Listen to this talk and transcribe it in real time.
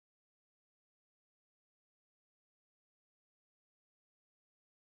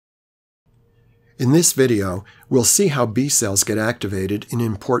In this video, we'll see how B cells get activated in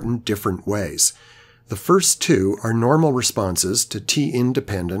important different ways. The first two are normal responses to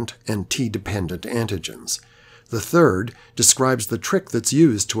T-independent and T-dependent antigens. The third describes the trick that's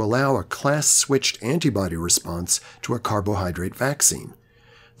used to allow a class-switched antibody response to a carbohydrate vaccine.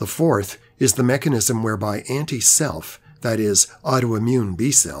 The fourth is the mechanism whereby anti-self, that is, autoimmune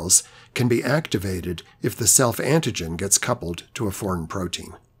B cells, can be activated if the self-antigen gets coupled to a foreign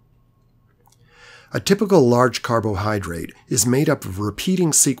protein. A typical large carbohydrate is made up of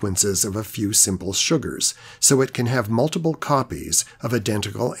repeating sequences of a few simple sugars, so it can have multiple copies of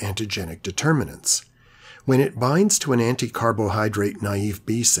identical antigenic determinants. When it binds to an anti-carbohydrate naive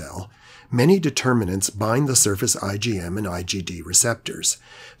B cell, many determinants bind the surface IgM and IgD receptors.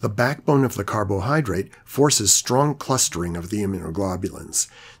 The backbone of the carbohydrate forces strong clustering of the immunoglobulins.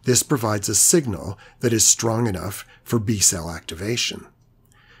 This provides a signal that is strong enough for B cell activation.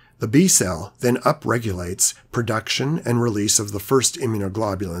 The B cell then upregulates production and release of the first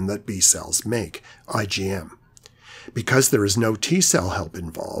immunoglobulin that B cells make, IgM. Because there is no T cell help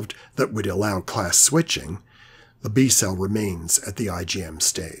involved that would allow class switching, the B cell remains at the IgM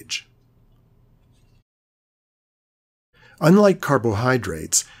stage. Unlike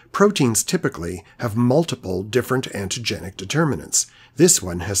carbohydrates, proteins typically have multiple different antigenic determinants. This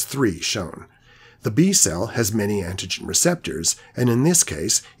one has 3 shown. The B cell has many antigen receptors, and in this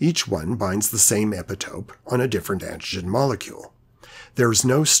case, each one binds the same epitope on a different antigen molecule. There is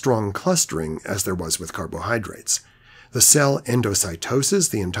no strong clustering as there was with carbohydrates. The cell endocytoses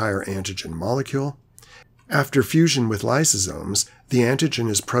the entire antigen molecule. After fusion with lysosomes, the antigen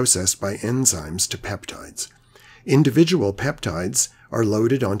is processed by enzymes to peptides. Individual peptides are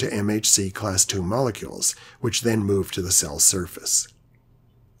loaded onto MHC class II molecules, which then move to the cell surface.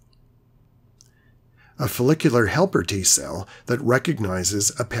 A follicular helper T cell that recognizes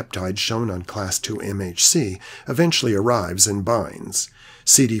a peptide shown on class II MHC eventually arrives and binds.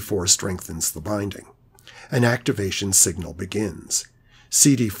 CD4 strengthens the binding. An activation signal begins.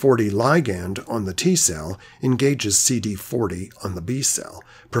 CD40 ligand on the T cell engages CD40 on the B cell,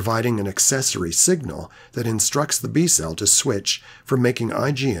 providing an accessory signal that instructs the B cell to switch from making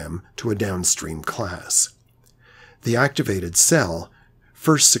IgM to a downstream class. The activated cell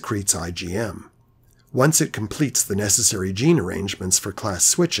first secretes IgM. Once it completes the necessary gene arrangements for class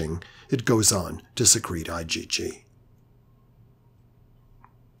switching, it goes on to secrete IgG.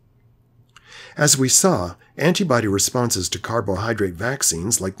 As we saw, antibody responses to carbohydrate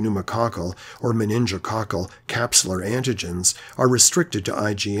vaccines like pneumococcal or meningococcal capsular antigens are restricted to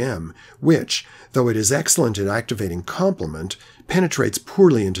IgM, which, though it is excellent at activating complement, penetrates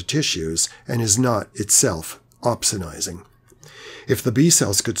poorly into tissues and is not itself opsonizing. If the B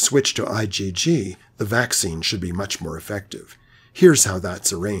cells could switch to IgG, the vaccine should be much more effective. Here's how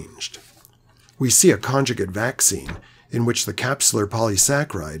that's arranged. We see a conjugate vaccine in which the capsular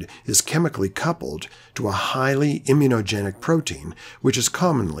polysaccharide is chemically coupled to a highly immunogenic protein, which is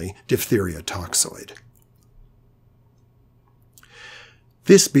commonly diphtheria toxoid.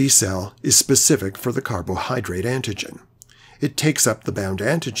 This B cell is specific for the carbohydrate antigen. It takes up the bound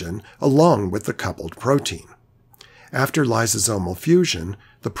antigen along with the coupled protein. After lysosomal fusion,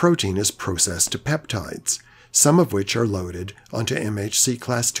 the protein is processed to peptides, some of which are loaded onto MHC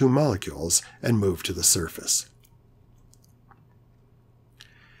class II molecules and moved to the surface.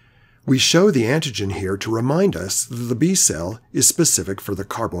 We show the antigen here to remind us that the B cell is specific for the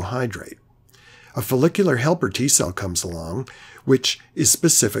carbohydrate. A follicular helper T cell comes along, which is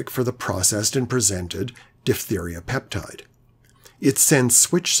specific for the processed and presented diphtheria peptide. It sends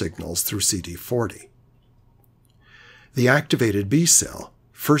switch signals through CD40. The activated B cell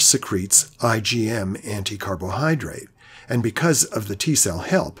first secretes IgM anticarbohydrate, and because of the T cell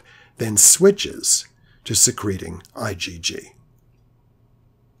help, then switches to secreting IgG.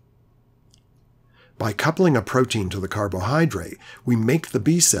 By coupling a protein to the carbohydrate, we make the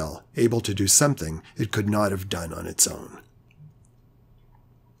B cell able to do something it could not have done on its own.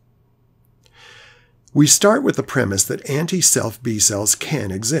 We start with the premise that anti-self B cells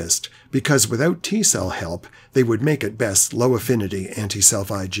can exist, because without T cell help, they would make at best low-affinity anti-self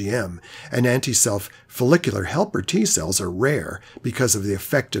IgM, and anti-self follicular helper T cells are rare because of the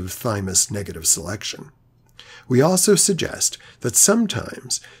effective thymus negative selection. We also suggest that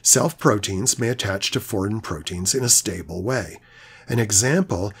sometimes self proteins may attach to foreign proteins in a stable way. An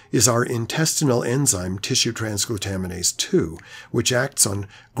example is our intestinal enzyme tissue transglutaminase 2, which acts on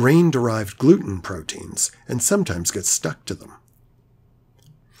grain-derived gluten proteins and sometimes gets stuck to them.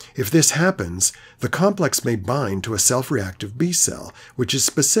 If this happens, the complex may bind to a self-reactive B cell, which is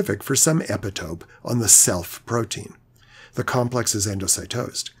specific for some epitope on the self protein. The complex is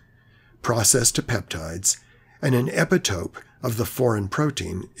endocytosed. processed to peptides, and an epitope of the foreign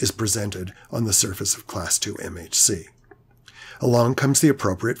protein is presented on the surface of class II MHC. Along comes the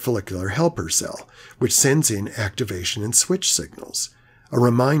appropriate follicular helper cell, which sends in activation and switch signals. A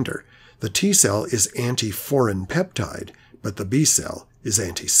reminder, the T cell is anti-foreign peptide, but the B cell is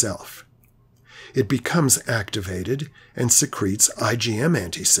anti-self. It becomes activated and secretes IgM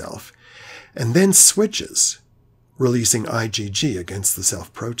anti-self, and then switches, releasing IgG against the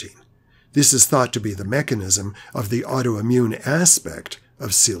self protein. This is thought to be the mechanism of the autoimmune aspect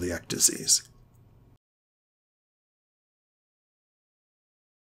of celiac disease.